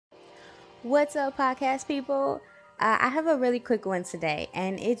What's up, podcast people? I have a really quick one today,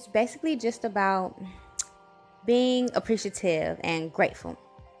 and it's basically just about being appreciative and grateful.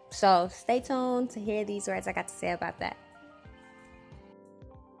 So stay tuned to hear these words I got to say about that.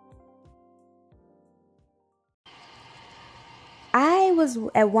 I was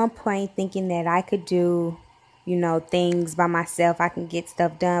at one point thinking that I could do, things by myself. I can get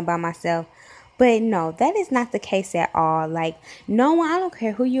stuff done by myself. But no, that is not the case at all. Like, no one, I don't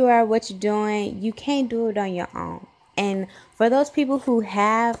care who you are, what you're doing, you can't do it on your own. And for those people who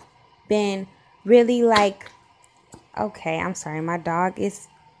have been really like, okay, I'm sorry, my dog is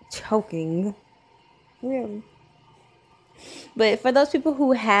choking. Really? But for those people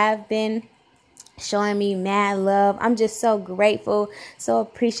who have been showing me mad love, I'm just so grateful, so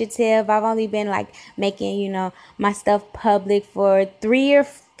appreciative. I've only been like making, my stuff public for 3 or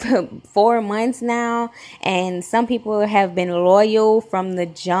 4 months now, and some people have been loyal from the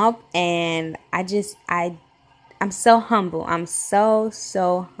jump, and I'm so humble. I'm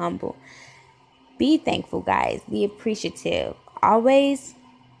so humble. Be thankful, guys. Be appreciative. Always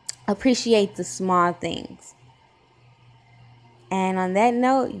appreciate the small things. And on that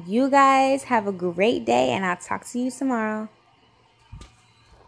note, you guys have a great day, and I'll talk to you tomorrow.